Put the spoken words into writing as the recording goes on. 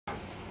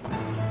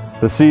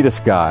The sea to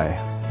sky.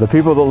 The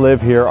people that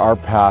live here are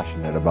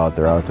passionate about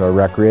their outdoor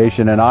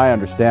recreation, and I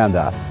understand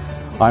that.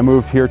 I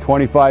moved here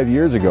 25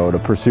 years ago to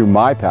pursue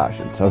my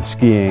passions of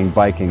skiing,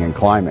 biking, and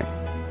climbing.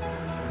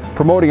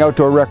 Promoting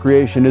outdoor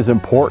recreation is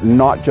important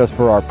not just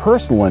for our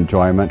personal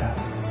enjoyment,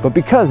 but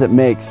because it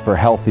makes for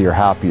healthier,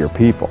 happier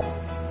people.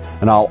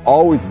 And I'll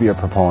always be a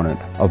proponent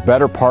of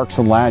better parks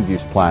and land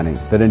use planning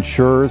that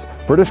ensures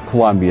British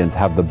Columbians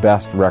have the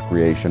best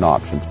recreation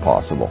options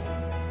possible.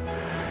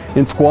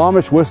 In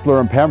Squamish,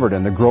 Whistler, and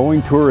Pemberton, the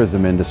growing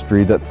tourism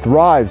industry that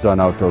thrives on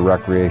outdoor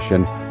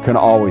recreation can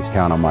always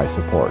count on my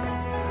support.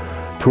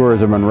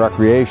 Tourism and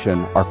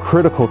recreation are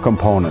critical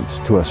components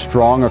to a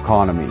strong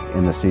economy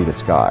in the sea to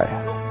sky.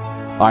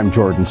 I'm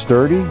Jordan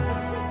Sturdy,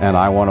 and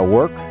I want to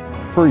work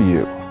for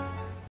you.